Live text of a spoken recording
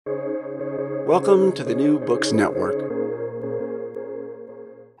Welcome to the New Books Network.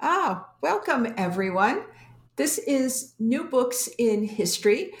 Welcome everyone. This is New Books in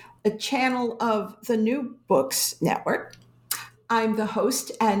History, a channel of the New Books Network. I'm the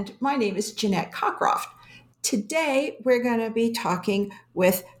host and my name is Jeanette Cockcroft. Today we're going to be talking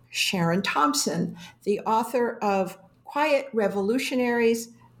with Sharon Thompson, the author of Quiet Revolutionaries,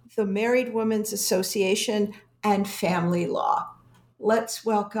 the Married Women's Association, and Family Law. Let's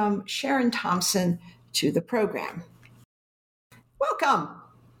welcome Sharon Thompson to the program. Welcome.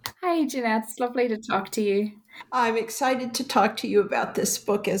 Hi, Jeanette. It's lovely to talk to you. I'm excited to talk to you about this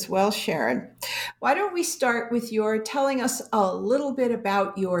book as well, Sharon. Why don't we start with your telling us a little bit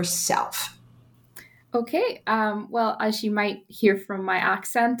about yourself? Okay. Well, as you might hear from my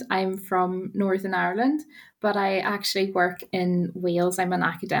accent, I'm from Northern Ireland, but I actually work in Wales. I'm an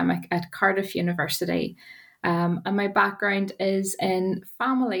academic at Cardiff University. And my background is in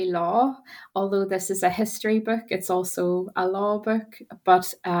family law. Although this is a history book, it's also a law book.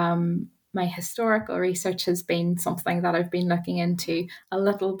 But my historical research has been something that I've been looking into a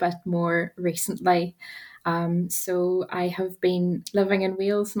little bit more recently. So I have been living in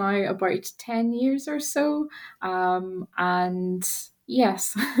Wales now about 10 years or so. And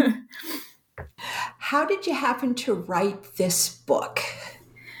yes. How did you happen to write this book?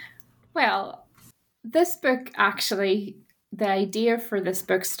 Well, this book actually, the idea for this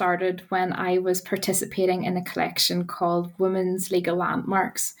book started when I was participating in a collection called Women's Legal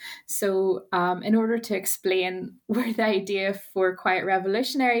Landmarks. So, in order to explain where the idea for Quiet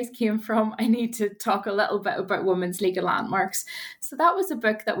Revolutionaries came from, I need to talk a little bit about Women's Legal Landmarks. So, that was a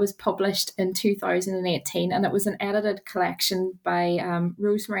book that was published in 2018, and it was an edited collection by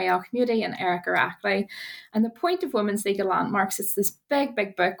Rosemary Alchmuty and Erica Rackley. And the point of Women's Legal Landmarks is this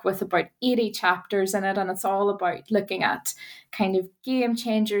big book with about 80 chapters in it, and it's all about looking at kind of game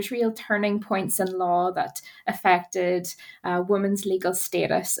changers, real turning points in law that affected women's legal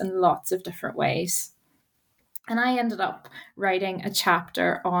status in lots of different ways. And I ended up writing a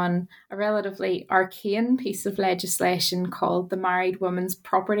chapter on a relatively arcane piece of legislation called the Married Women's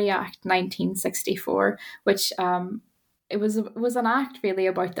Property Act 1964, which it was an act really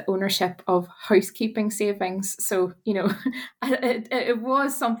about the ownership of housekeeping savings. So, it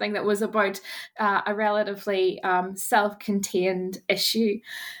was something that was about a relatively self-contained issue.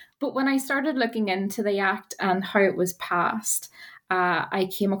 But when I started looking into the act and how it was passed, I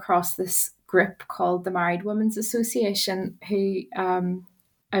came across this group called the Married Women's Association, who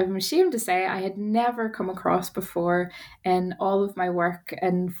I'm ashamed to say I had never come across before in all of my work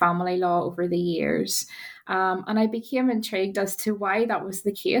in family law over the years. And I became intrigued as to why that was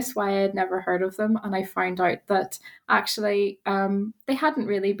the case, why I had never heard of them. And I found out that actually they hadn't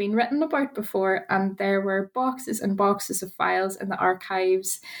really been written about before. And there were boxes and boxes of files in the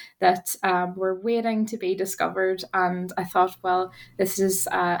archives that were waiting to be discovered. And I thought, well, this is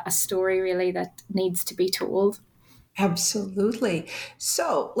a story really that needs to be told. Absolutely.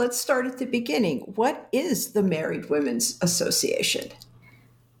 So let's start at the beginning. What is the Married Women's Association?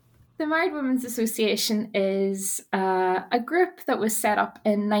 The Married Women's Association is a group that was set up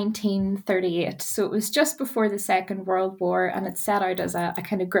in 1938. So it was just before the Second World War, and it set out as a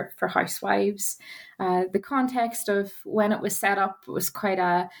kind of group for housewives. The context of when it was set up was quite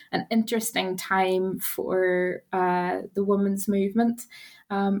an interesting time for the women's movement.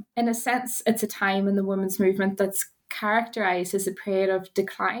 In a sense, it's a time in the women's movement that's characterized as a period of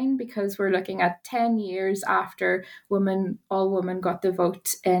decline, because we're looking at 10 years after all women got the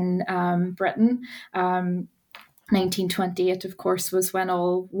vote in Britain. 1928, of course, was when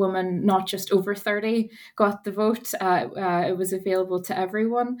all women, not just over 30, got the vote. It was available to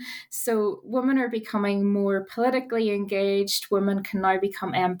everyone. So women are becoming more politically engaged. Women can now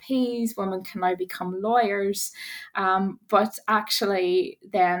become MPs. Women can now become lawyers. But actually,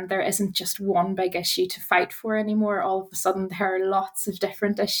 then there isn't just one big issue to fight for anymore. All of a sudden, there are lots of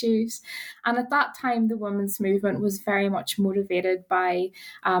different issues. And at that time, the women's movement was very much motivated by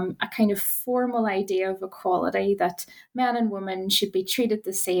a kind of formal idea of equality, that men and women should be treated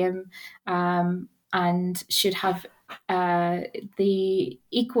the same and should have the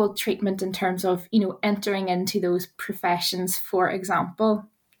equal treatment in terms of, entering into those professions, for example.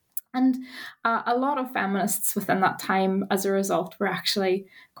 And a lot of feminists within that time, as a result, were actually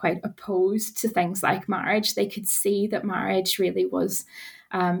quite opposed to things like marriage. They could see that marriage really was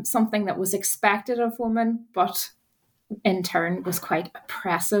something that was expected of women, but in turn was quite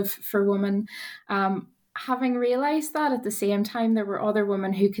oppressive for women. having realized that, at the same time, there were other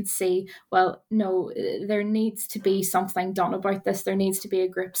women who could see, well, no, there needs to be something done about this. There needs to be a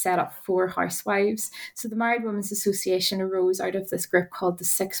group set up for housewives. So the Married Women's Association arose out of this group called the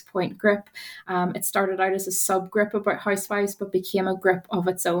 6-Point Group. It started out as a subgroup about housewives, but became a group of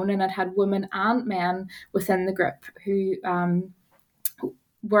its own, and it had women and men within the group who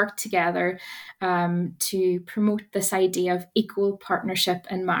work together to promote this idea of equal partnership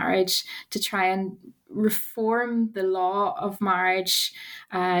in marriage, to try and reform the law of marriage,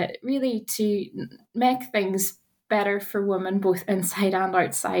 really to make things better for women both inside and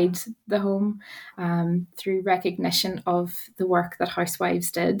outside the home, through recognition of the work that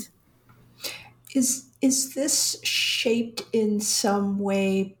housewives did. Is this shaped in some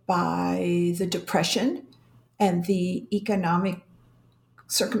way by the Depression and the economic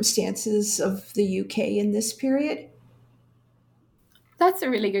circumstances of the UK in this period? That's a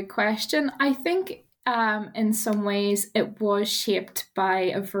really good question. I think in some ways it was shaped by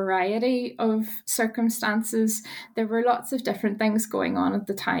a variety of circumstances. There were lots of different things going on at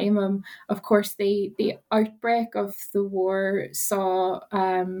the time. Of course, the outbreak of the war saw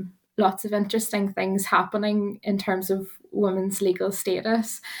lots of interesting things happening in terms of women's legal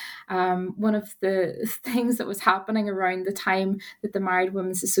status. One of the things that was happening around the time that the Married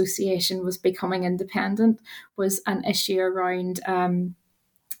Women's Association was becoming independent was an issue around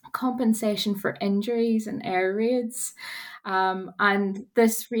compensation for injuries and air raids. And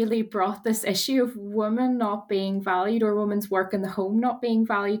this really brought this issue of women not being valued, or women's work in the home not being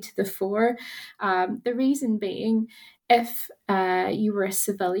valued, to the fore. The reason being, if you were a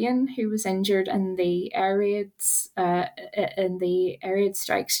civilian who was injured in the air raids, in the air raid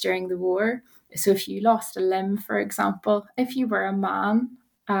strikes during the war, so if you lost a limb, for example, if you were a man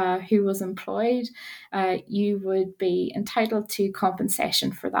who was employed, you would be entitled to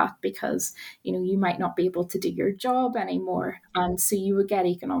compensation for that, because you might not be able to do your job anymore, and so you would get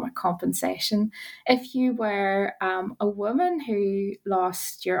economic compensation. If you were a woman who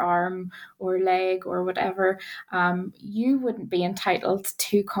lost your arm or leg or whatever, you wouldn't be entitled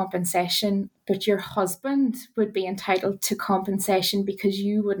to compensation, but your husband would be entitled to compensation because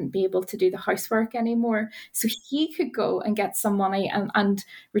you wouldn't be able to do the housework anymore. So he could go and get some money and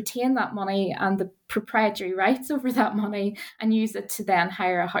retain that money and the proprietary rights over that money, and use it to then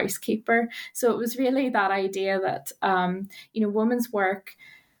hire a housekeeper. So it was really that idea that women's work,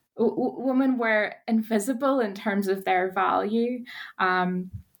 women were invisible in terms of their value.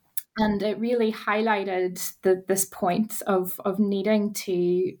 And it really highlighted this point of needing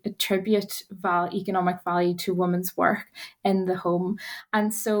to attribute economic value to women's work in the home.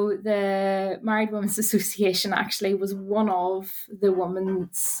 And so the Married Women's Association actually was one of the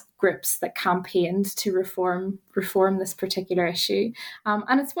women's groups that campaigned to reform this particular issue.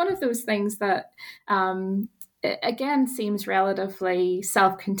 And it's one of those things that again seems relatively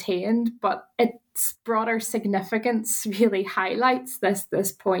self-contained, but its broader significance really highlights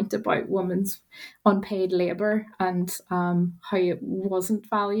this point about women's unpaid labour and how it wasn't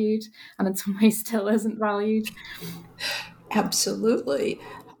valued, and in some ways still isn't valued. Absolutely.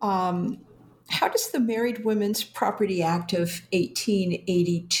 How does the Married Women's Property Act of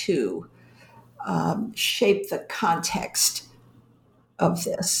 1882 shape the context of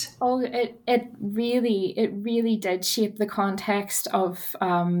this? Oh, it really did shape the context of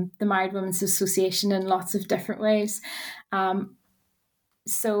the Married Women's Association in lots of different ways.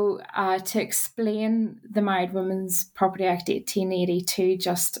 So to explain the Married Women's Property Act 1882,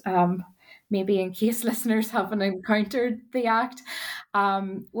 just maybe in case listeners haven't encountered the Act,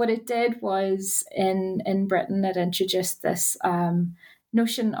 what it did was in Britain, it introduced this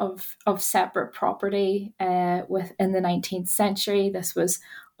notion of separate property within the 19th century. This was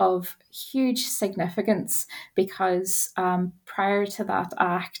of huge significance because prior to that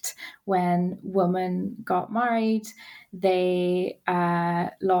act, when women got married, they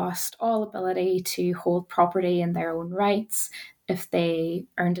lost all ability to hold property in their own rights. If they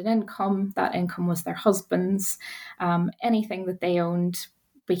earned an income, that income was their husband's. Anything that they owned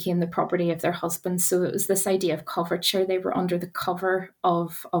became the property of their husbands. So it was this idea of coverture. They were under the cover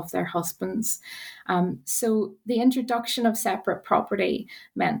of their husbands. So the introduction of separate property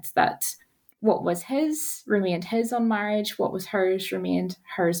meant that what was his remained his on marriage, what was hers remained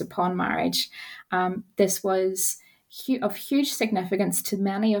hers upon marriage. This was of huge significance to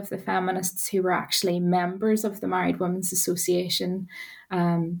many of the feminists who were actually members of the Married Women's Association,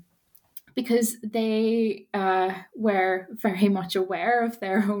 because they were very much aware of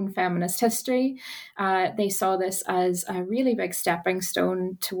their own feminist history. They saw this as a really big stepping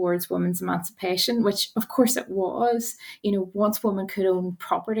stone towards women's emancipation, which of course it was. Once women could own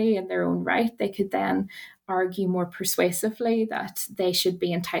property in their own right, they could then argue more persuasively that they should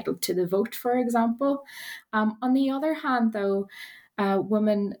be entitled to the vote, for example. On the other hand, though,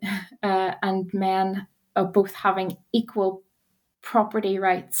 women and men both having equal property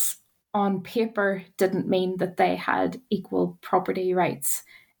rights on paper didn't mean that they had equal property rights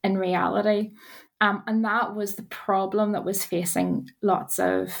in reality. And that was the problem that was facing lots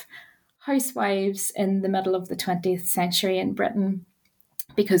of housewives in the middle of the 20th century in Britain.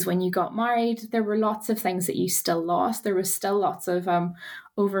 Because when you got married, there were lots of things that you still lost. There was still lots of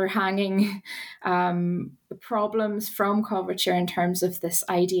overhanging problems from coverture in terms of this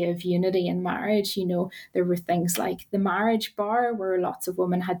idea of unity in marriage. There were things like the marriage bar, where lots of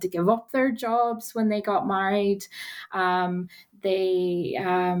women had to give up their jobs when they got married. They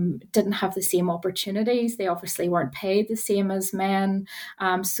didn't have the same opportunities. They obviously weren't paid the same as men.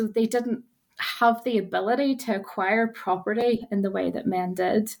 So they didn't have the ability to acquire property in the way that men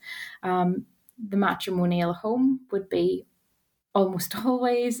did. The matrimonial home would be almost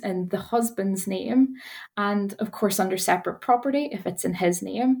always in the husband's name. And of course, under separate property, if it's in his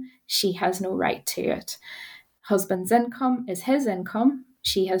name, she has no right to it. Husband's income is his income.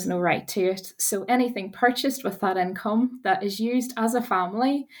 She has no right to it. So anything purchased with that income that is used as a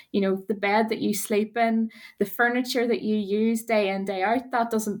family, the bed that you sleep in, the furniture that you use day in, day out, that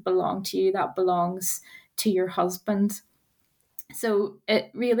doesn't belong to you. That belongs to your husband. So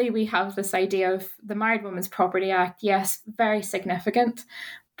we have this idea of the Married Women's Property Act, yes, very significant,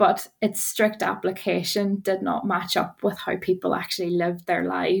 but its strict application did not match up with how people actually lived their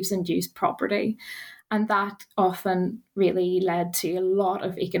lives and used property. And that often really led to a lot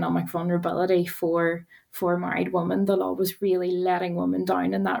of economic vulnerability for married women. The law was really letting women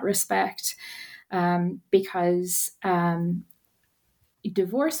down in that respect, because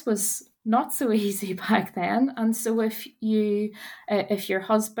divorce was not so easy back then. And so if your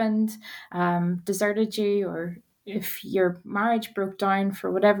husband deserted you, or if your marriage broke down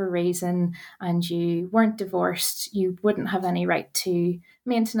for whatever reason and you weren't divorced, you wouldn't have any right to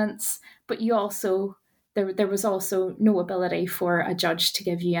maintenance, but you also there was also no ability for a judge to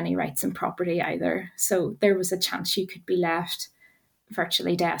give you any rights in property either. So there was a chance you could be left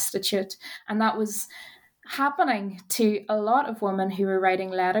virtually destitute. And that was happening to a lot of women who were writing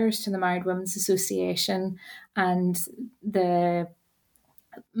letters to the Married Women's Association, and the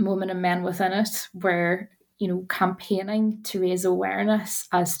women and men within it were campaigning to raise awareness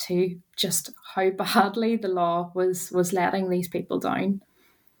as to just how badly the law was letting these people down.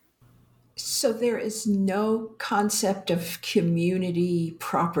 So there is no concept of community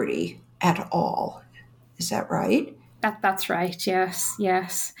property at all. Is that right? That's right. Yes.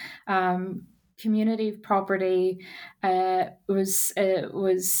 Community property was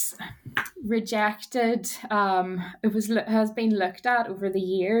rejected. It has been looked at over the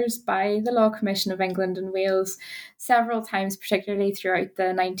years by the Law Commission of England and Wales several times, particularly throughout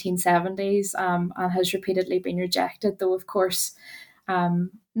the 1970s, and has repeatedly been rejected. Though, of course,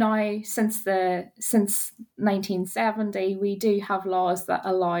 now since 1970, we do have laws that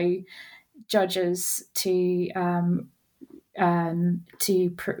allow judges to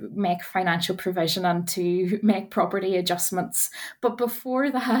make financial provision and to make property adjustments. But before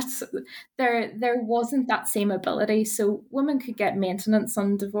that, there wasn't that same ability. So women could get maintenance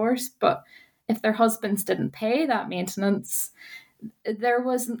on divorce, but if their husbands didn't pay that maintenance, there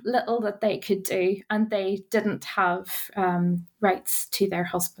was little that they could do, and they didn't have rights to their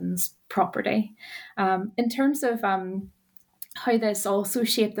husband's property. In terms of how this also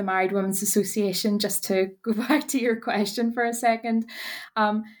shaped the Married Women's Association, just to go back to your question for a second,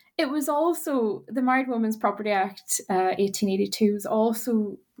 it was also, the Married Women's Property Act 1882 was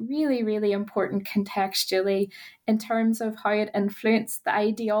also really, really important contextually in terms of how it influenced the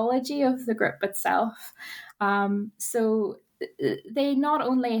ideology of the group itself. So they not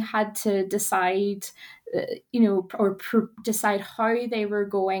only had to decide decide how they were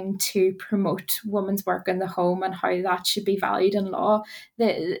going to promote women's work in the home and how that should be valued in law.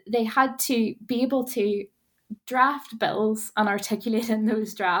 They had to be able to draft bills and articulate in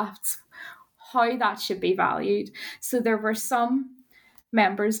those drafts how that should be valued. So there were some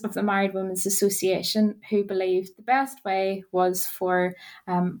members of the Married Women's Association who believed the best way was for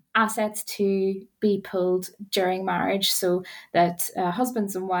assets to be pooled during marriage, so that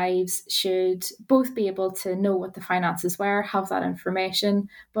husbands and wives should both be able to know what the finances were, have that information,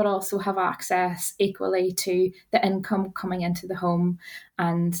 but also have access equally to the income coming into the home,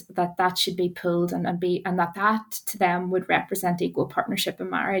 and that should be pooled and that to them would represent equal partnership in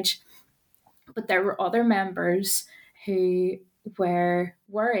marriage. But there were other members who were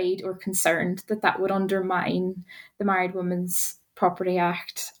worried or concerned that would undermine the Married Women's Property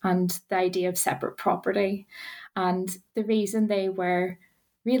Act and the idea of separate property. And the reason they were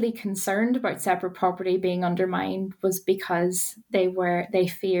really concerned about separate property being undermined was because they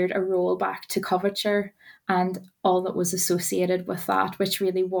feared a rollback to coverture and all that was associated with that, which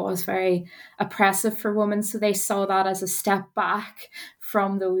really was very oppressive for women. So they saw that as a step back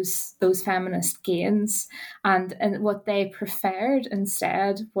from those feminist gains. And what they preferred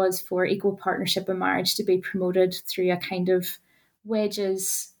instead was for equal partnership in marriage to be promoted through a kind of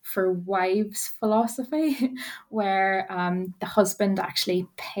wages for wives philosophy, where the husband actually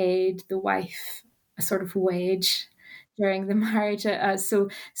paid the wife a sort of wage during the marriage. So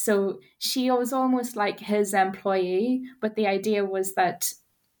she was almost like his employee, but the idea was that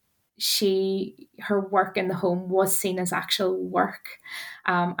her work in the home was seen as actual work,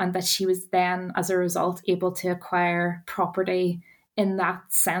 and that she was then, as a result, able to acquire property in that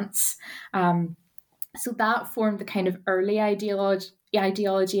sense. So that formed the kind of early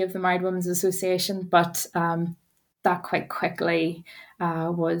ideology of the Married Women's Association, but that quite quickly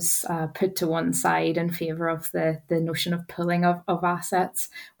was put to one side in favour of the notion of pooling of assets,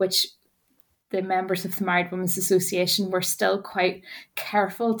 which the members of the Married Women's Association were still quite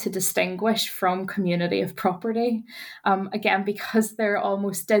careful to distinguish from community of property. Again, because there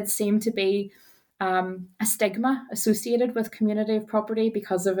almost did seem to be a stigma associated with community of property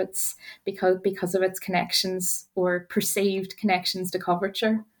because of its connections or perceived connections to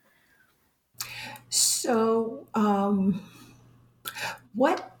coverture. So,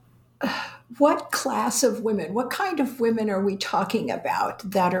 what class of women, what kind of women are we talking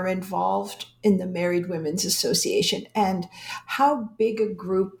about that are involved in the Married Women's Association, and how big a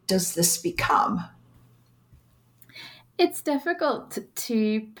group does this become? It's difficult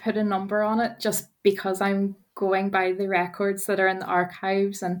to put a number on it just because I'm going by the records that are in the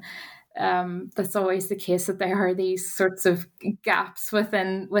archives, and that's always the case, that there are these sorts of gaps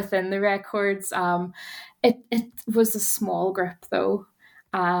within the records. It was a small group though.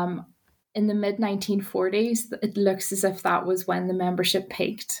 In the mid 1940s, it looks as if that was when the membership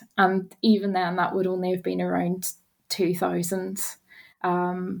peaked, and even then, that would only have been around 2,000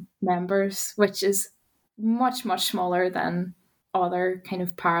 members, which is much smaller than other kind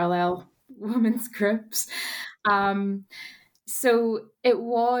of parallel women's groups. So it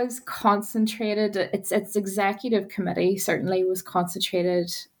was concentrated. Its executive committee certainly was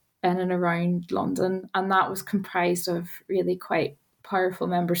concentrated in and around London, and that was comprised of really quite powerful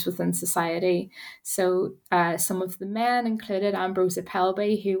members within society. So some of the men included Ambrose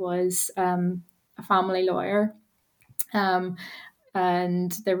Appleby, who was a family lawyer,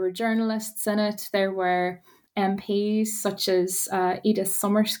 and there were journalists in it. There were MPs such as Edith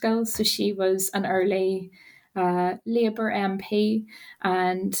Summerskill, so she was an early Labour MP,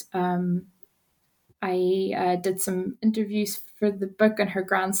 and I did some interviews for the book, and her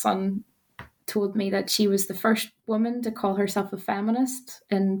grandson told me that she was the first woman to call herself a feminist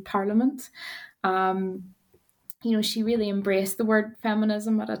in Parliament. She really embraced the word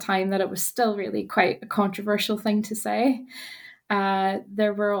feminism at a time that it was still really quite a controversial thing to say.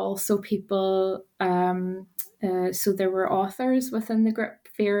 There were also people, so there were authors within the group.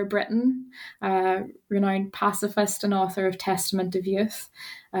 Vera Britton, renowned pacifist and author of Testament of Youth.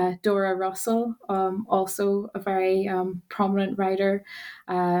 Dora Russell, also a very prominent writer.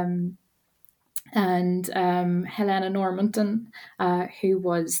 And Helena Normanton, who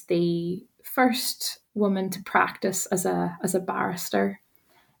was the first woman to practice as a barrister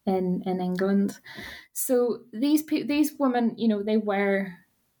in England. So these women, they were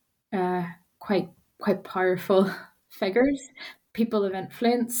quite powerful figures, people of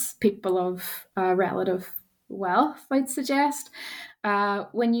influence, people of relative wealth, I'd suggest.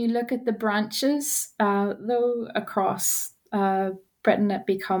 When you look at the branches, though, across Britain, it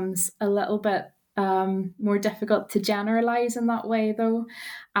becomes a little bit more difficult to generalize in that way, though.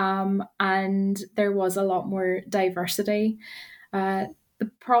 And there was a lot more diversity.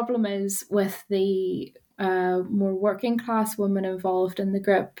 The problem is with the more working class women involved in the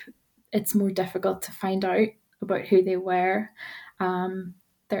group, it's more difficult to find out about who they were.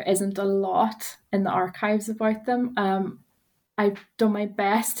 There isn't a lot in the archives about them. I've done my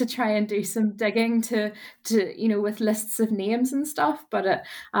best to try and do some digging to with lists of names and stuff, but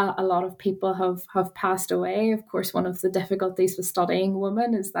a lot of people have passed away. Of course, one of the difficulties with studying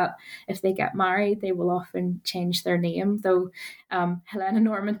women is that if they get married, they will often change their name. Though Helena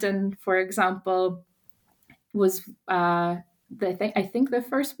Normanton, for example, was I think the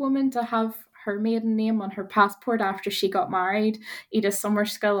first woman to have her maiden name on her passport after she got married. Edith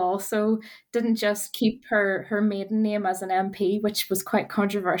Summerskill also didn't just keep her maiden name as an MP, which was quite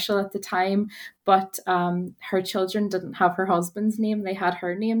controversial at the time, but her children didn't have her husband's name; they had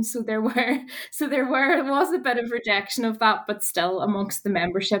her name. So there was a bit of rejection of that, but still amongst the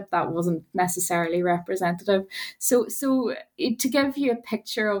membership that wasn't necessarily representative. So to give you a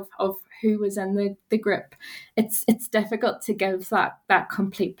picture of who was in the group, it's difficult to give that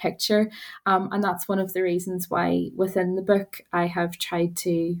complete picture, and that's one of the reasons why within the book I have tried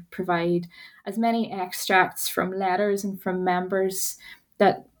to provide as many extracts from letters and from members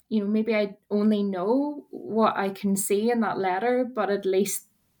that maybe I only know what I can see in that letter, but at least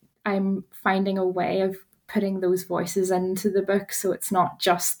I'm finding a way of putting those voices into the book, so it's not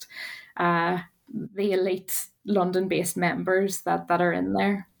just the elite London-based members that are in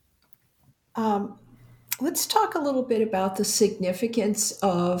there. Let's talk a little bit about the significance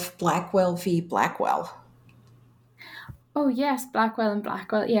of Blackwell v. Blackwell. Oh, yes, Blackwell and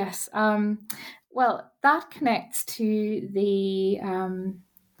Blackwell, yes. Well, that connects to the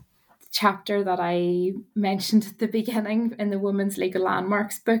chapter that I mentioned at the beginning in the Women's Legal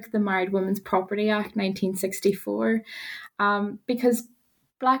Landmarks book, the Married Women's Property Act 1964, because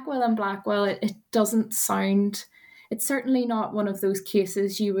Blackwell and Blackwell, it doesn't sound, it's certainly not one of those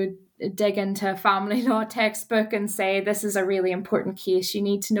cases you would dig into a family law textbook and say, this is a really important case you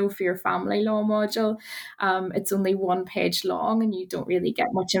need to know for your family law module. It's only 1 page long and you don't really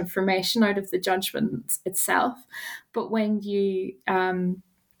get much information out of the judgment itself. But when you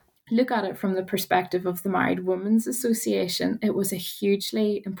look at it from the perspective of the Married Women's Association, it was a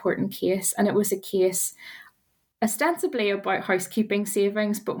hugely important case, and it was a case ostensibly about housekeeping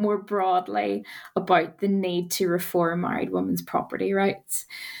savings, but more broadly about the need to reform married women's property rights.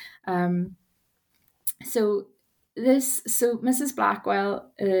 So Mrs.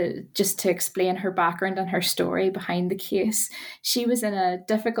 Blackwell, just to explain her background and her story behind the case, she was in a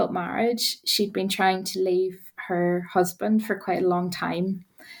difficult marriage. She'd been trying to leave her husband for quite a long time.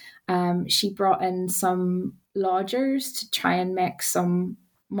 She brought in some lodgers to try and make some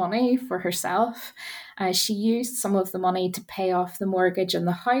money for herself. She used some of the money to pay off the mortgage on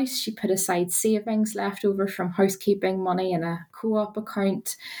the house. She put aside savings left over from housekeeping money in a co-op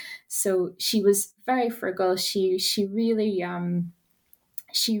account. So she was very frugal. She really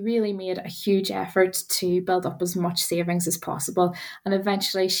made a huge effort to build up as much savings as possible. And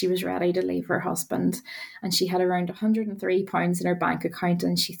eventually she was ready to leave her husband. And she had around £103 in her bank account.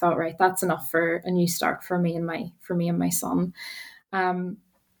 And she thought, right, that's enough for a new start for me and my son.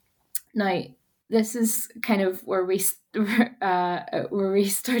 Now, this is kind of where we start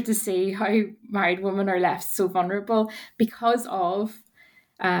to see how married women are left so vulnerable because of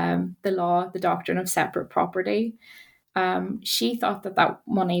the doctrine of separate property. She thought that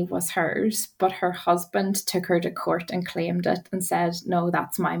money was hers, but her husband took her to court and claimed it and said, no,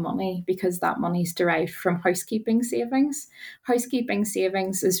 that's my money, because that money's derived from housekeeping savings. Housekeeping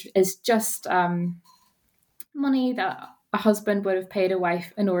savings is just money that a husband would have paid a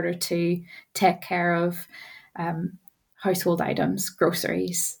wife in order to take care of household items,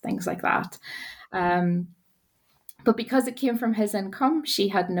 groceries, things like that. But because it came from his income, she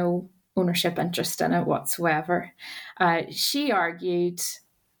had no ownership interest in it whatsoever. She argued,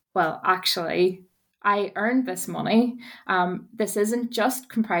 well, actually, I earned this money. This isn't just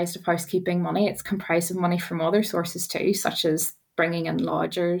comprised of housekeeping money. It's comprised of money from other sources too, such as bringing in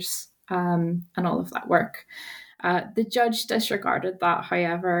lodgers and all of that work. The judge disregarded that,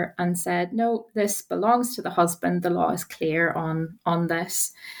 however, and said, no, this belongs to the husband. The law is clear on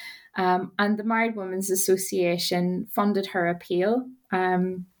this. And the Married Women's Association funded her appeal.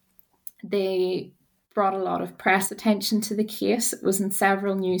 They brought a lot of press attention to the case. It was in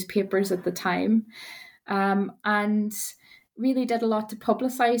several newspapers at the time, and really did a lot to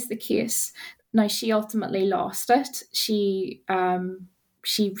publicise the case. Now, she ultimately lost it. She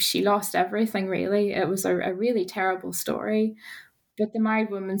lost everything, really. It was a really terrible story. But the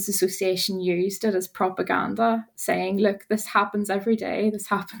Married Women's Association used it as propaganda, saying, look, this happens every day. This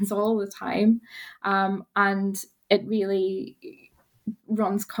happens all the time. And it really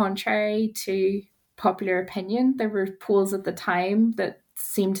runs contrary to popular opinion. There were polls at the time that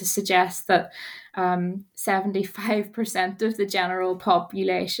seemed to suggest that 75% of the general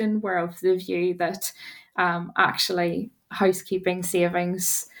population were of the view that actually housekeeping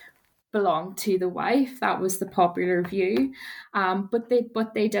savings belonged to the wife. That was the popular view, but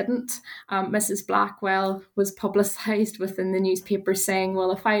they didn't. Mrs. Blackwell was publicised within the newspaper saying,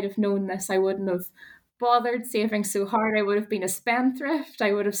 "Well, if I'd have known this, I wouldn't have bothered saving so hard. I would have been a spendthrift.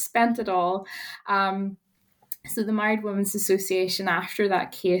 I would have spent it all." So the Married Women's Association, after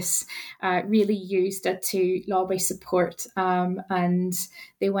that case, really used it to lobby support, and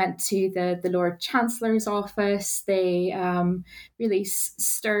they went to the Lord Chancellor's office. They really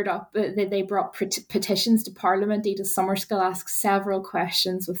stirred up. They brought petitions to Parliament. Edith Summerskill asked several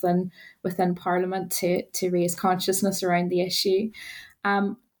questions within Parliament to raise consciousness around the issue,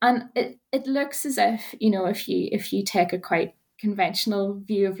 and it looks as if, if you take a quite conventional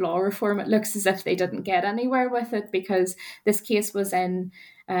view of law reform, it looks as if they didn't get anywhere with it, because this case was in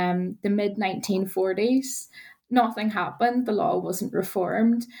the mid 1940s. Nothing happened. The law wasn't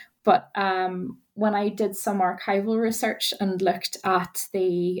reformed. But when I did some archival research and looked at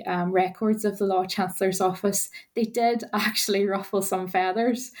the records of the Law Chancellor's office, they did actually ruffle some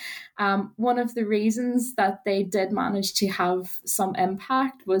feathers. One of the reasons that they did manage to have some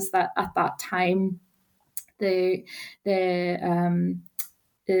impact was that at that time, the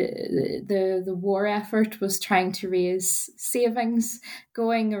war effort was trying to raise savings,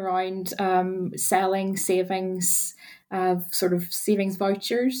 going around selling savings, sort of savings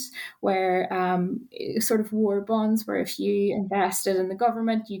vouchers, where sort of war bonds, where if you invested in the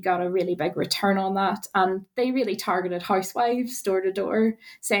government, you got a really big return on that. And they really targeted housewives door to door,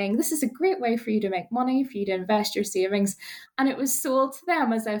 saying, "This is a great way for you to make money, for you to invest your savings." And it was sold to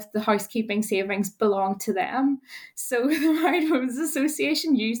them as if the housekeeping savings belonged to them. So the Married Women's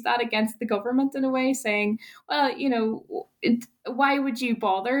Association used that against the government in a way, saying, well, why would you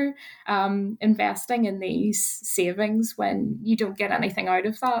bother investing in these savings when you don't get anything out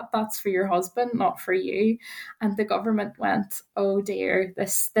of that? That's for your husband, not for you. And the government went, "Oh dear,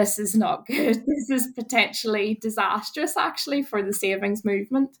 this is not good. This is potentially disastrous, actually, for the savings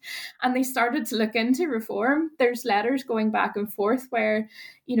movement." And they started to look into reform. There's letters going back and forth where,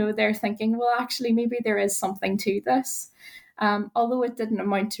 they're thinking, well, actually, maybe there is something to this. Although it didn't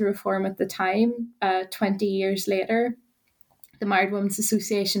amount to reform at the time, 20 years later, the Married Women's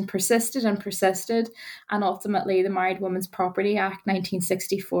Association persisted, and ultimately the Married Women's Property Act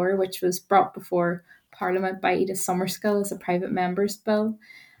 1964, which was brought before Parliament by Edith Summerskill as a private member's bill,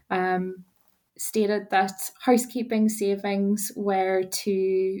 stated that housekeeping savings were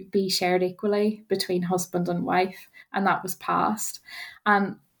to be shared equally between husband and wife, and that was passed.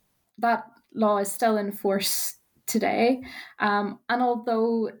 And that law is still in force today. And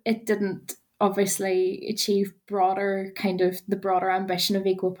although it didn't obviously achieve the broader ambition of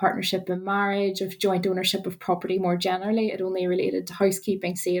equal partnership in marriage, of joint ownership of property more generally, it only related to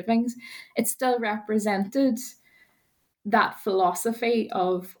housekeeping savings, it still represented that philosophy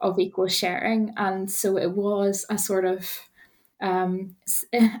of equal sharing. And so it was a sort of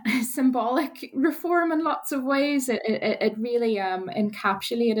symbolic reform in lots of ways. It really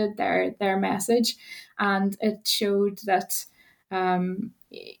encapsulated their message, and it showed that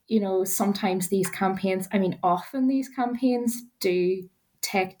sometimes these campaigns, often these campaigns do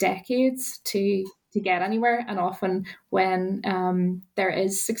take decades to get anywhere, and often when there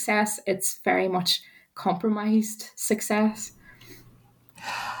is success, it's very much compromised success.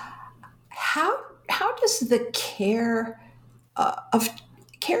 How does the care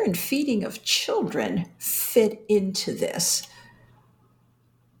and feeding of children fit into this?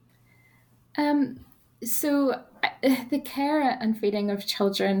 So the care and feeding of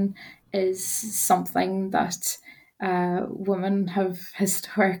children is something that women have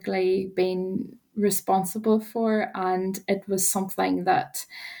historically been responsible for, and it was something that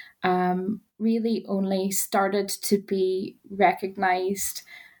really only started to be recognised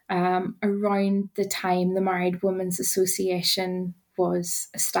around the time the Married Women's Association was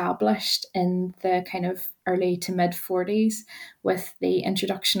established in the kind of early to mid 40s with the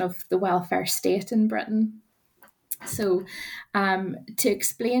introduction of the welfare state in Britain. So, to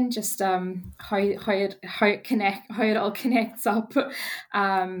explain just how it all connects up, the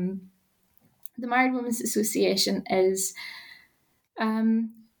Married Women's Association is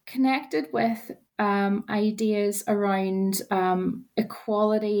connected with ideas around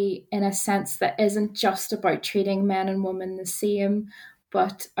equality in a sense that isn't just about treating men and women the same,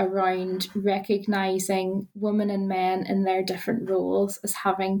 but around recognising women and men in their different roles as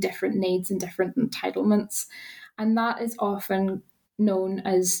having different needs and different entitlements. And that is often known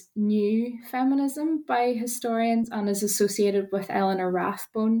as new feminism by historians and is associated with Eleanor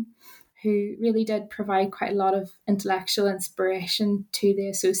Rathbone, who really did provide quite a lot of intellectual inspiration to the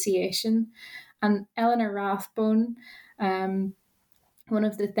association. And Eleanor Rathbone One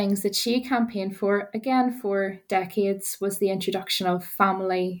of the things that she campaigned for, again for decades, was the introduction of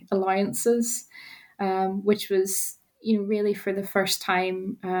family allowances, which was, really for the first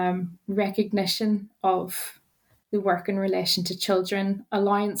time, recognition of the work in relation to children,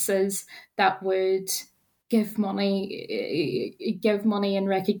 allowances that would give money in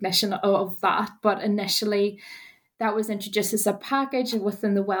recognition of that. But initially, that was introduced as a package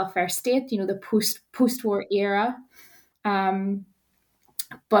within the welfare state, the post-war era.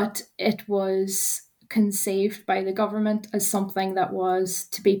 But it was conceived by the government as something that was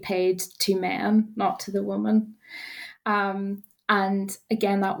to be paid to men, not to the woman. And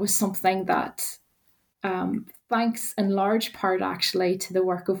again, that was something that, thanks in large part actually to the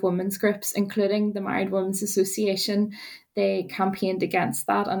work of women's groups, including the Married Women's Association, they campaigned against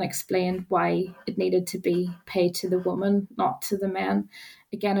that and explained why it needed to be paid to the woman, not to the men.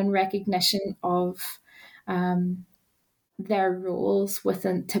 Again, in recognition of their roles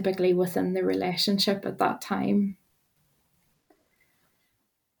typically within the relationship at that time.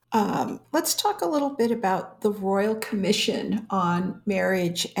 Let's talk a little bit about the Royal Commission on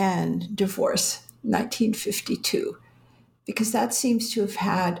Marriage and Divorce, 1952, because that seems to have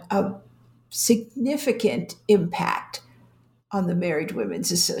had a significant impact on the Married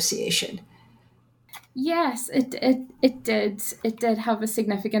Women's Association. Yes, it did. It did have a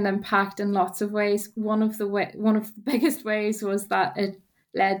significant impact in lots of ways. One of the biggest ways was that it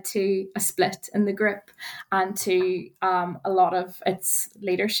led to a split in the group and to a lot of its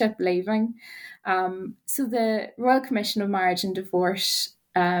leadership leaving. So the Royal Commission of Marriage and Divorce,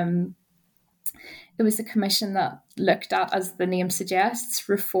 it was a commission that looked at, as the name suggests,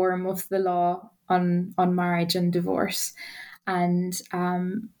 reform of the law on marriage and divorce. And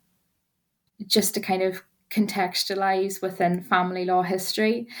just to kind of contextualize within family law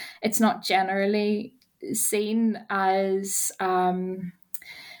history, it's not generally seen as,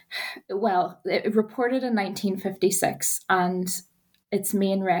 it reported in 1956 and its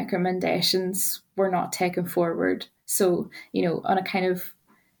main recommendations were not taken forward. So, on a kind of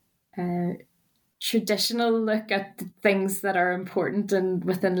traditional look at the things that are important and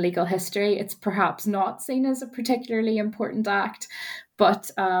within legal history, it's perhaps not seen as a particularly important act.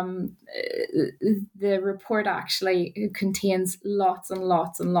 But the report actually contains lots and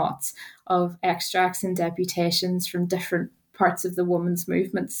lots and lots of extracts and deputations from different parts of the women's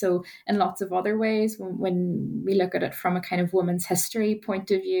movement. So in lots of other ways, when we look at it from a kind of women's history point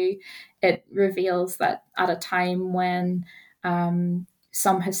of view, it reveals that at a time when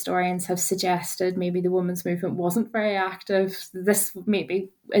some historians have suggested maybe the women's movement wasn't very active, this maybe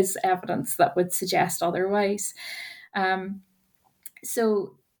is evidence that would suggest otherwise.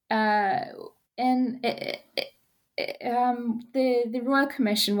 So in the Royal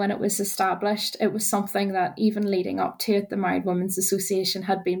Commission, when it was established, it was something that even leading up to it, the Married Women's Association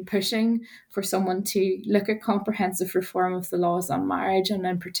had been pushing for someone to look at comprehensive reform of the laws on marriage, and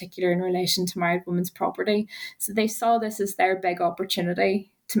in particular in relation to married women's property. So they saw this as their big opportunity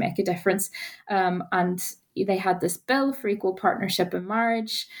to make a difference. And they had this bill for equal partnership in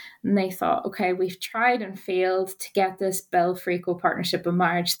marriage, and they thought, okay, we've tried and failed to get this bill for equal partnership in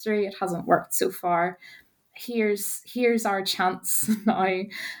marriage through. It hasn't worked so far. Here's our chance now.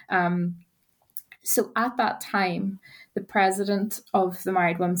 So at that time, the president of the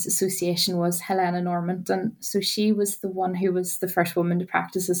Married Women's Association was Helena Normanton. So she was the one who was the first woman to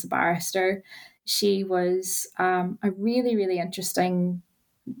practice as a barrister. She was a really, really interesting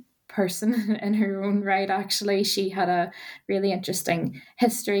person in her own right. Actually, she had a really interesting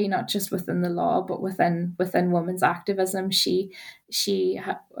history, not just within the law but within women's activism. She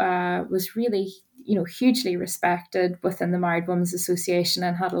was really hugely respected within the Married Women's Association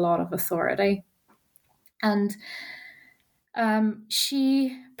and had a lot of authority. And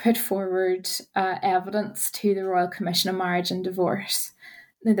she put forward evidence to the Royal Commission on Marriage and Divorce.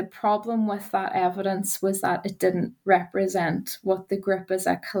 Now, the problem with that evidence was that it didn't represent what the group as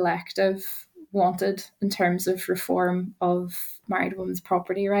a collective wanted in terms of reform of married women's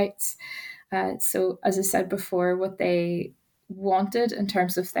property rights. So, as I said before, what they wanted in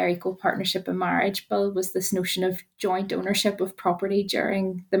terms of their equal partnership and marriage bill was this notion of joint ownership of property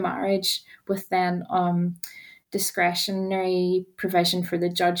during the marriage, with then discretionary provision for the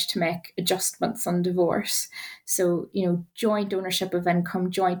judge to make adjustments on divorce. So, joint ownership of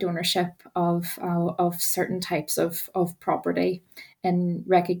income, joint ownership of certain types of property in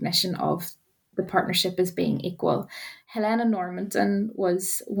recognition of the partnership as being equal. Helena Normanton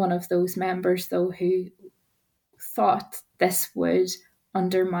was one of those members, though, who thought this would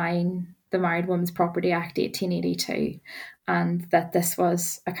undermine the Married Women's Property Act 1882, and that this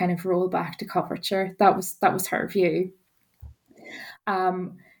was a kind of rollback to coverture. That was her view.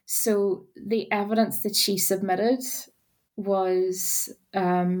 So the evidence that she submitted was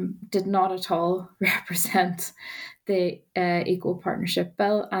did not at all represent the Equal Partnership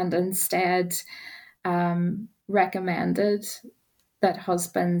Bill, and instead recommended that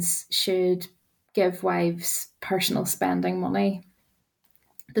husbands should give wives personal spending money,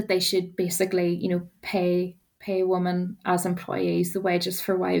 that they should basically, pay women as employees, the wages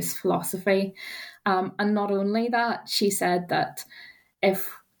for wives philosophy. And not only that, she said that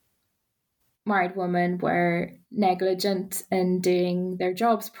if married women were negligent in doing their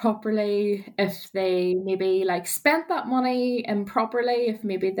jobs properly, if they maybe spent that money improperly, if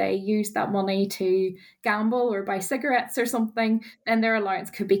maybe they used that money to gamble or buy cigarettes or something, then their allowance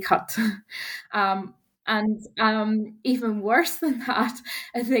could be cut. And even worse than that,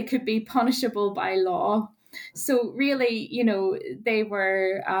 they could be punishable by law. So really, they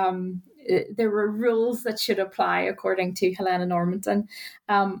were there were rules that should apply according to Helena Normanton.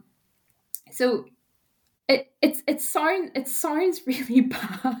 So it sounds really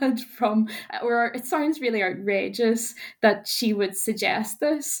bad or it sounds really outrageous that she would suggest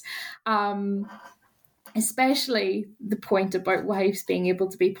this, especially the point about wives being able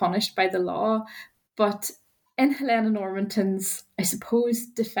to be punished by the law. But in Helena Normanton's, I suppose,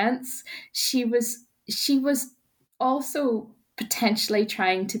 defense, she was also potentially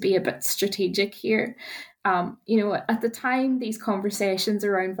trying to be a bit strategic here. At the time, these conversations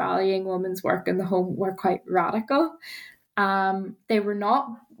around valuing women's work in the home were quite radical. They were not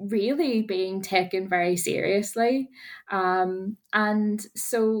really being taken very seriously. And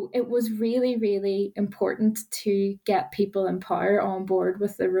so it was really, really important to get people in power on board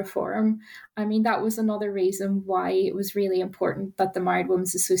with the reform. I mean, that was another reason why it was really important that the Married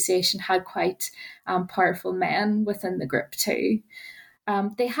Women's Association had quite powerful men within the group too.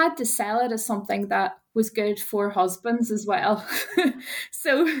 They had to sell it as something that was good for husbands as well.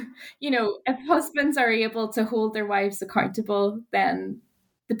 So, if husbands are able to hold their wives accountable, then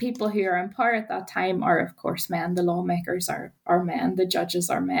the people who are in power at that time are, of course, men. The lawmakers are men. The judges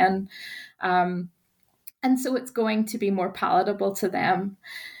are men. And so it's going to be more palatable to them.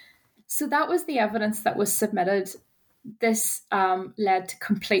 So that was the evidence that was submitted. This led to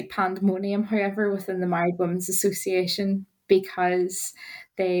complete pandemonium, however, within the Married Women's Association, because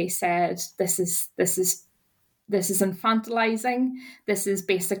they said this is infantilizing. This is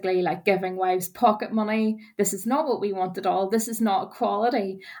basically like giving wives pocket money. This is not what we want at all. This is not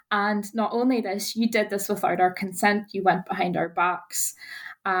equality. And not only this, you did this without our consent. You went behind our backs.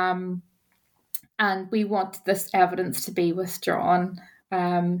 And we want this evidence to be withdrawn.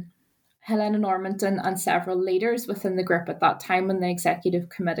 Helena Normanton and several leaders within the group at that time in the executive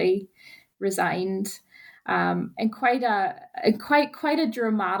committee resigned. In quite a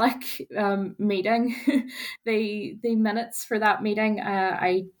dramatic meeting. The minutes for that meeting,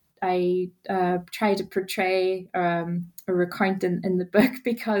 I try to portray a recount in the book,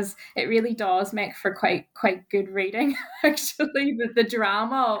 because it really does make for quite good reading. Actually, the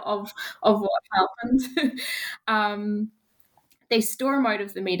drama of what happened. They storm out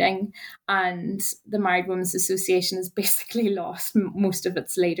of the meeting, and the Married Women's Association has basically lost most of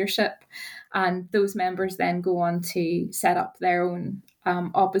its leadership. And those members then go on to set up their own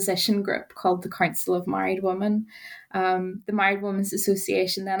opposition group called the Council of Married Women. The Married Women's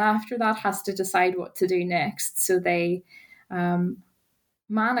Association then after that has to decide what to do next. So they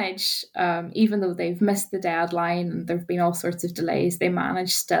manage, even though they've missed the deadline and there have been all sorts of delays, they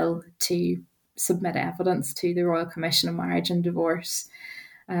manage still to submit evidence to the Royal Commission on Marriage and Divorce.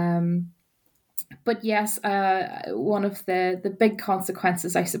 But yes, one of the big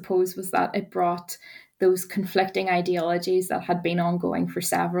consequences, I suppose, was that it brought those conflicting ideologies that had been ongoing for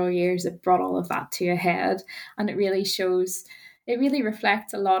several years. It brought all of that to a head, and it really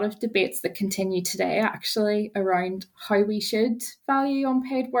reflects a lot of debates that continue today, actually, around how we should value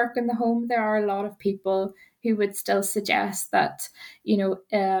unpaid work in the home. There are a lot of people who would still suggest that,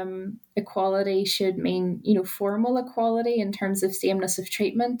 equality should mean, formal equality in terms of sameness of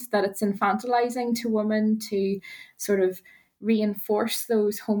treatment, that it's infantilizing to women to sort of reinforce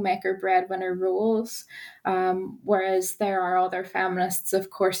those homemaker breadwinner roles. Whereas there are other feminists,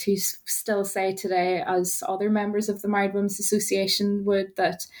 of course, who still say today, as other members of the Married Women's Association would,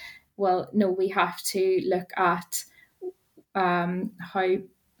 that, well, no, we have to look at how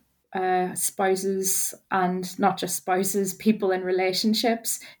spouses, and not just spouses, people in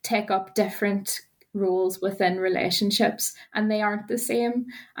relationships take up different roles within relationships, and they aren't the same,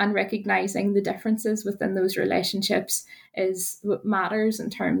 and recognizing the differences within those relationships is what matters in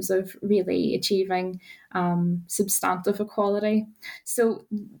terms of really achieving substantive equality. So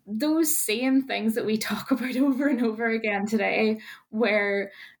those same things that we talk about over and over again today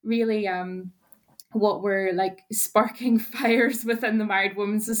were really what were like sparking fires within the Married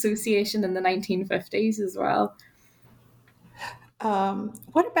Women's Association in the 1950s as well.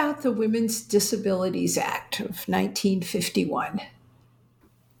 What about the Women's Disabilities Act of 1951?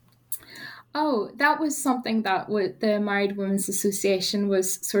 Oh, that was something that the Married Women's Association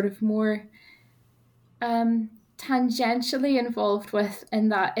was sort of more tangentially involved with, in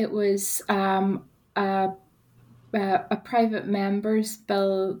that it was a private member's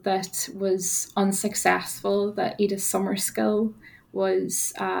bill that was unsuccessful, that Edith Summerskill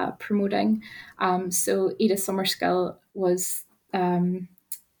was promoting. So Edith Summerskill was the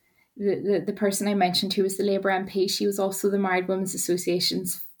person I mentioned who was the Labour MP. She was also the Married Women's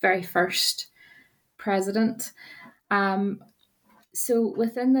Association's very first president. So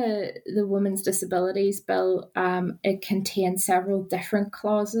within the Women's Disabilities Bill, it contained several different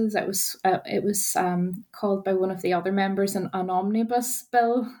clauses. It was called by one of the other members an omnibus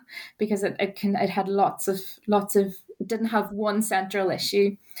bill, because it had lots of it didn't have one central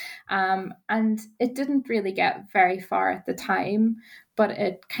issue, and it didn't really get very far at the time, but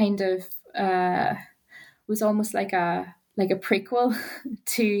it kind of was almost like a prequel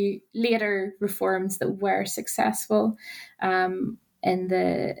to later reforms that were successful in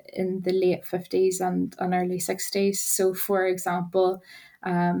the late 50s and early 60s. So, for example,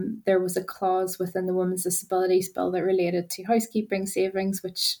 there was a clause within the Women's Disabilities Bill that related to housekeeping savings,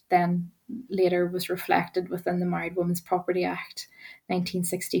 which then later was reflected within the Married Women's Property Act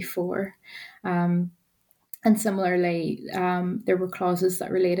 1964. And similarly, there were clauses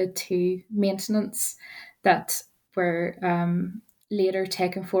that related to maintenance that were later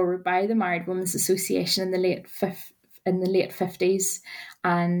taken forward by the Married Women's Association in the late 50s,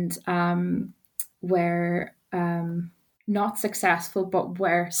 and were not successful, but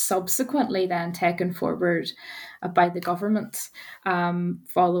were subsequently then taken forward by the government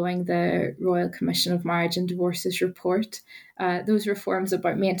following the Royal Commission of Marriage and Divorces report. Those reforms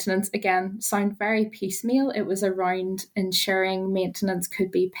about maintenance, again, sound very piecemeal. It was around ensuring maintenance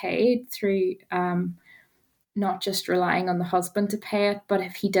could be paid through not just relying on the husband to pay it, but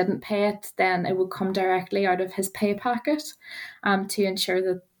if he didn't pay it, then it would come directly out of his pay packet, to ensure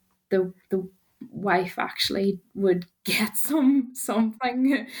that the wife actually would get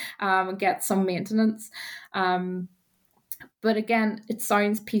something, get some maintenance. But again, it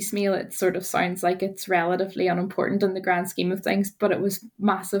sounds piecemeal. It sort of sounds like it's relatively unimportant in the grand scheme of things, but it was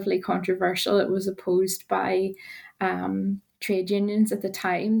massively controversial. It was opposed by trade unions at the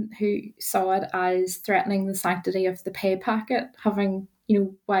time, who saw it as threatening the sanctity of the pay packet, having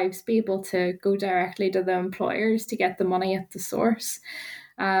wives be able to go directly to the employers to get the money at the source.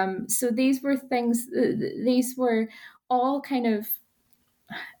 So these were things. These were all kind of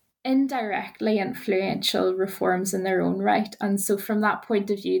indirectly influential reforms in their own right. And so from that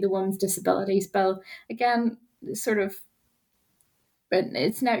point of view, the Women's Disabilities Bill, again, sort of,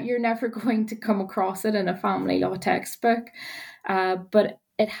 you're never going to come across it in a family law textbook, but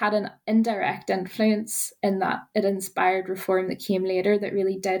it had an indirect influence in that it inspired reform that came later that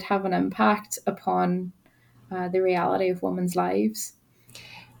really did have an impact upon the reality of women's lives.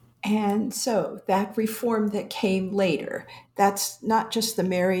 And so that reform that came later, that's not just the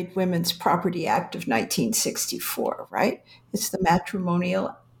Married Women's Property Act of 1964, right? It's the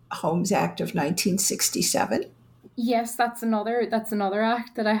Matrimonial Homes Act of 1967. Yes, that's another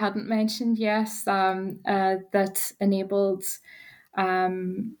act that I hadn't mentioned. Yes, that enabled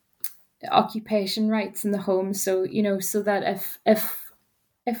occupation rights in the home. So so that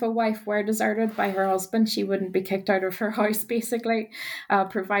if a wife were deserted by her husband, she wouldn't be kicked out of her house, basically,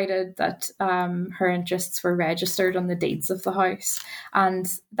 provided that her interests were registered on the deeds of the house. And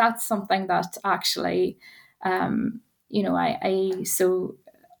that's something that actually,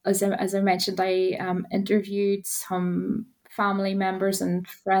 as I mentioned, I interviewed some family members and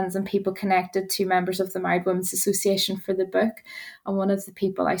friends and people connected to members of the Married Women's Association for the book. And one of the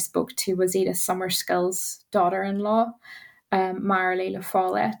people I spoke to was Edith Summerskill's daughter-in-law, Marilee La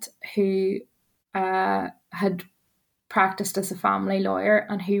Follette, who had practiced as a family lawyer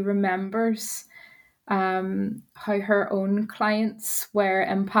and who remembers how her own clients were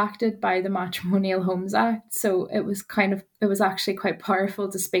impacted by the Matrimonial Homes Act. So it was actually quite powerful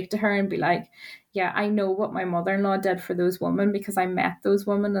to speak to her and be like, yeah, I know what my mother-in-law did for those women because I met those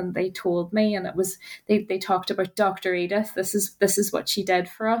women and they told me, and it was they talked about Dr. Edith. This is what she did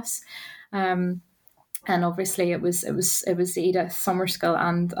for us. And obviously, it was Edith Summerskill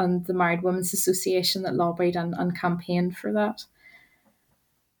and the Married Women's Association that lobbied and campaigned for that.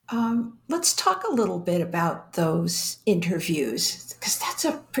 Let's talk a little bit about those interviews, because that's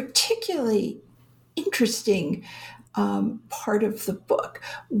a particularly interesting part of the book.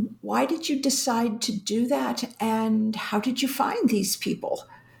 Why did you decide to do that, and how did you find these people?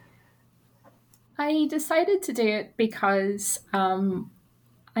 I decided to do it because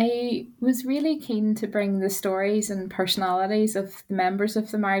I was really keen to bring the stories and personalities of the members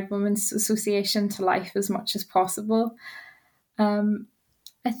of the Married Women's Association to life as much as possible.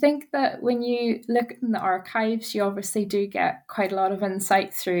 I think that when you look in the archives, you obviously do get quite a lot of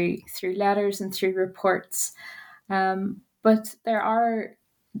insight through letters and through reports, but there are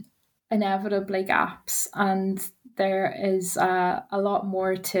inevitably gaps, and there is a lot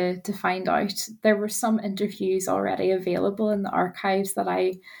more to find out. There were some interviews already available in the archives that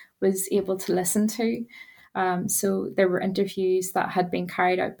I was able to listen to. So there were interviews that had been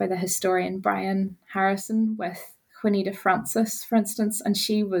carried out by the historian Brian Harrison with Juanita Francis, for instance, and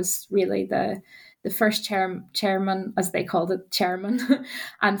she was really the first chairman, as they called it, chairman,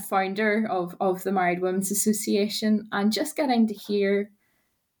 and founder of the Married Women's Association. And just getting to hear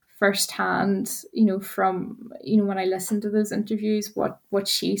firsthand, from when I listened to those interviews, what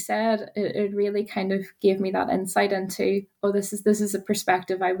she said, it really kind of gave me that insight into, oh, this is a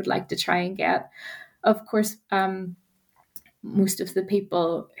perspective I would like to try and get. Of course, most of the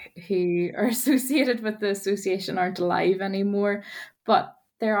people who are associated with the association aren't alive anymore, but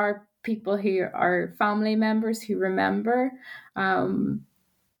there are people who are family members who remember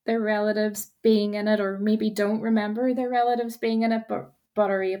their relatives being in it, or maybe don't remember their relatives being in it, but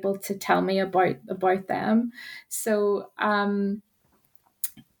are able to tell me about them. So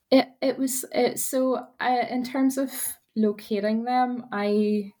it was it. So in terms of locating them,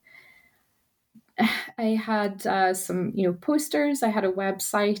 I had some posters. I had a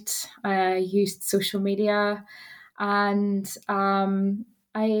website. I used social media, and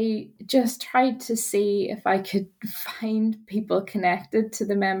I just tried to see if I could find people connected to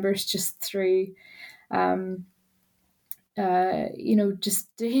the members just through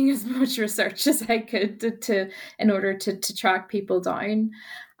just doing as much research as I could to in order to track people down.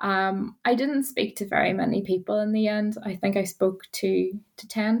 I didn't speak to very many people in the end. I think I spoke to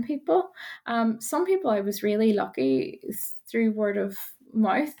 10 people. Some people I was really lucky through word of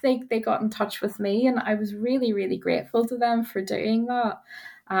mouth. They got in touch with me, and I was really, really grateful to them for doing that.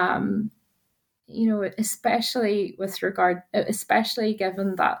 Especially with regard, especially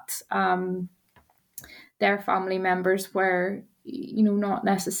given that their family members were not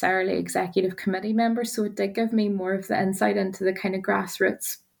necessarily executive committee members, so it did give me more of the insight into the kind of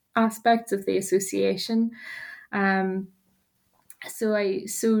grassroots aspects of the association. Some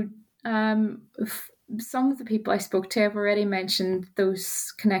of the people I spoke to, I've already mentioned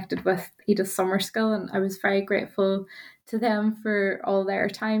those connected with Edith Summerskill, and I was very grateful to them for all their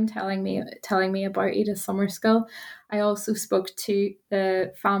time telling me about Edith Summerskill. I also spoke to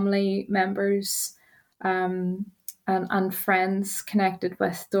the family members and friends connected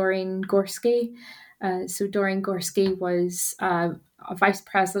with Doreen Gorski. So Doreen Gorski was a vice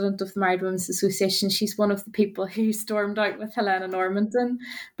president of the Married Women's Association. She's one of the people who stormed out with Helena Normanton,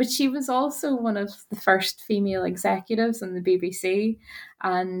 but she was also one of the first female executives in the BBC,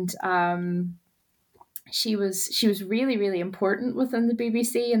 and she was really, really important within the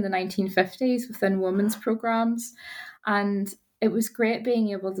BBC in the 1950s within women's programmes. And it was great being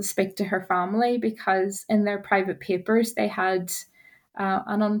able to speak to her family, because in their private papers they had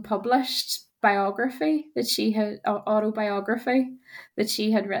an unpublished autobiography that she had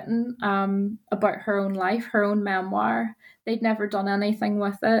written about her own life, her own memoir. They'd never done anything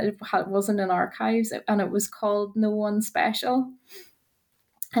with it. It wasn't in archives, and it was called No One Special.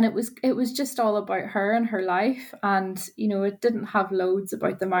 And it was just all about her and her life, and it didn't have loads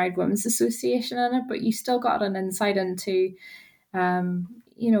about the Married Women's Association in it, but you still got an insight into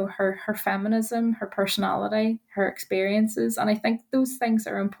her feminism, her personality, her experiences. And I think those things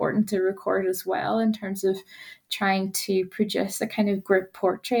are important to record as well, in terms of trying to produce a kind of group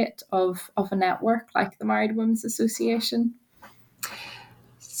portrait of a network like the Married Women's Association.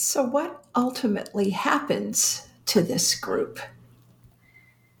 So what ultimately happens to this group?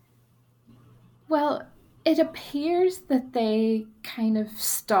 Well, it appears that they kind of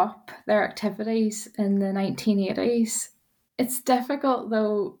stop their activities in the 1980s. It's difficult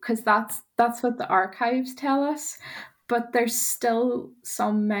though, because that's what the archives tell us. But there's still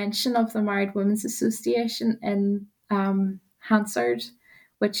some mention of the Married Women's Association in Hansard,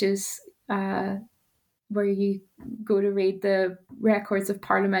 which is where you go to read the records of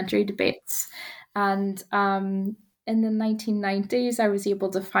parliamentary debates. And in the 1990s, I was able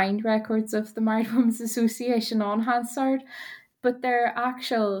to find records of the Married Women's Association on Hansard, but their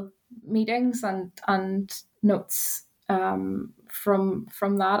actual meetings and notes from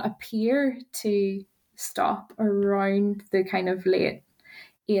that appear to stop around the kind of late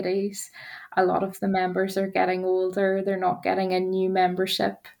 80s. A lot of the members are getting older, they're not getting a new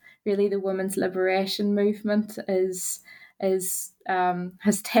membership. Really, the women's liberation movement has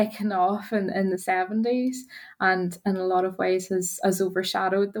taken off in the 70s, and in a lot of ways has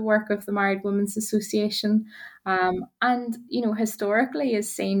overshadowed the work of the Married Women's Association, and historically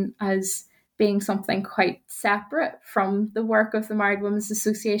is seen as being something quite separate from the work of the Married Women's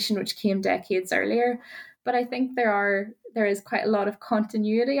Association, which came decades earlier. But I think there is quite a lot of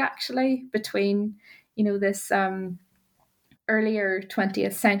continuity actually between this earlier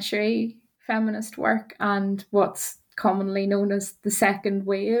 20th century feminist work and what's commonly known as the second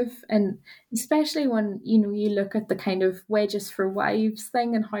wave, and especially when you look at the kind of wages for wives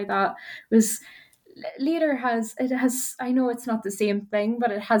thing and how that was later has I know it's not the same thing,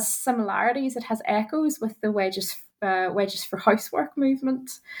 but it has similarities, it has echoes with the wages for housework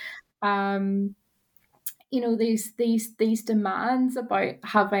movement. um these demands about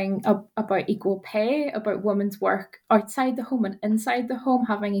having about equal pay, about women's work outside the home and inside the home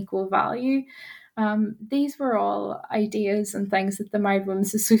having equal value. These were all ideas and things that the Married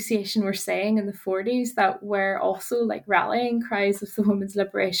Women's Association were saying in the 40s that were also like rallying cries of the women's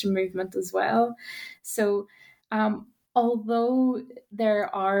liberation movement as well. So although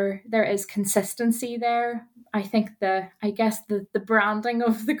there is consistency there, I think the branding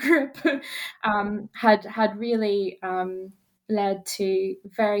of the group had really led to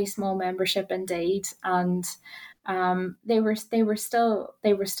very small membership indeed, and they were still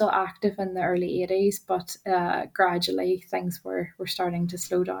active in the early 80s, but gradually things were starting to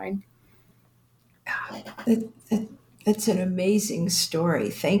slow down. It's an amazing story.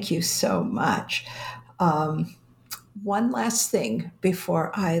 Thank you so much. One last thing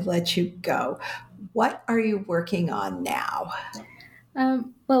before I let you go. What are you working on now?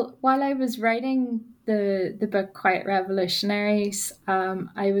 Well, while I was writing the book Quiet Revolutionaries,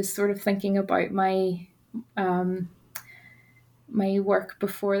 I was sort of thinking about um, my work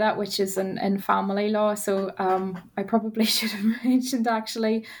before that, which is in family law. So I probably should have mentioned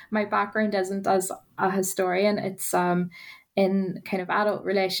actually, my background isn't as a historian. It's in kind of adult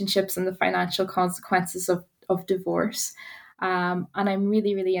relationships and the financial consequences of divorce. And I'm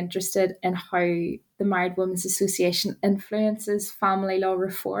really, really interested in how the Married Women's Association influences family law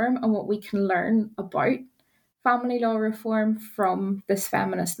reform and what we can learn about family law reform from this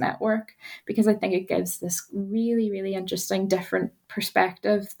feminist network, because I think it gives this really, really interesting different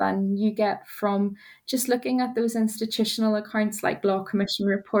perspective than you get from just looking at those institutional accounts like Law Commission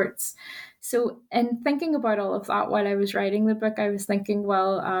reports. So, in thinking about all of that while I was writing the book, I was thinking,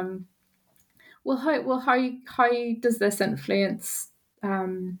 how does this influence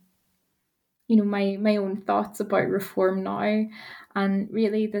my own thoughts about reform now? And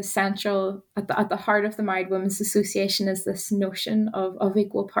really the central at the heart of the Married Women's Association is this notion of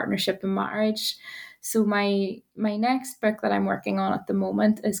equal partnership in marriage. So my next book that I'm working on at the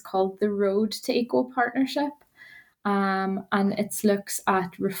moment is called The Road to Equal Partnership. And it looks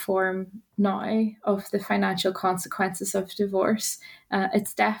at reform now of the financial consequences of divorce.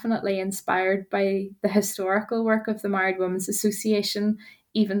 It's definitely inspired by the historical work of the Married Women's Association,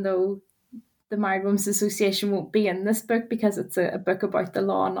 even though the Married Women's Association won't be in this book because it's a book about the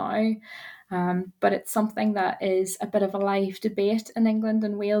law now. But it's something that is a bit of a live debate in England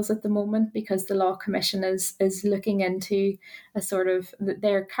and Wales at the moment, because the Law Commission is looking into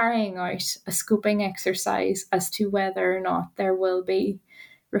they're carrying out a scoping exercise as to whether or not there will be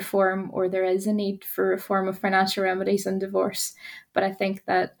reform or there is a need for reform of financial remedies in divorce. But I think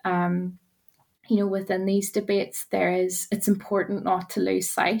that within these debates it's important not to lose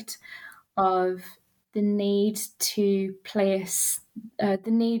sight of the need to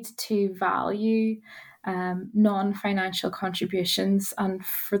value non-financial contributions, and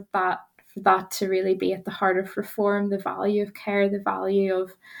for that to really be at the heart of reform, the value of care, the value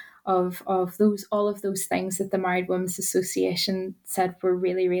of those, all of those things that the Married Women's Association said were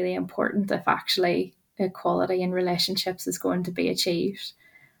really, really important if actually equality in relationships is going to be achieved.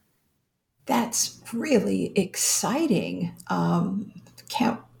 That's really exciting.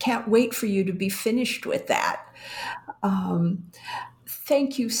 Can't wait for you to be finished with that.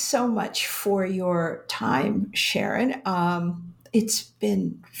 Thank you so much for your time, Sharon. It's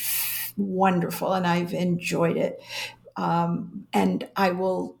been wonderful and I've enjoyed it. And I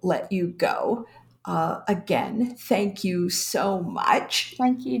will let you go. Again, thank you so much.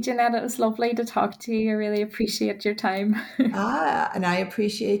 Thank you, Jeanette. It was lovely to talk to you. I really appreciate your time. And I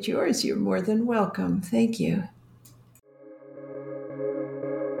appreciate yours. You're more than welcome. Thank you.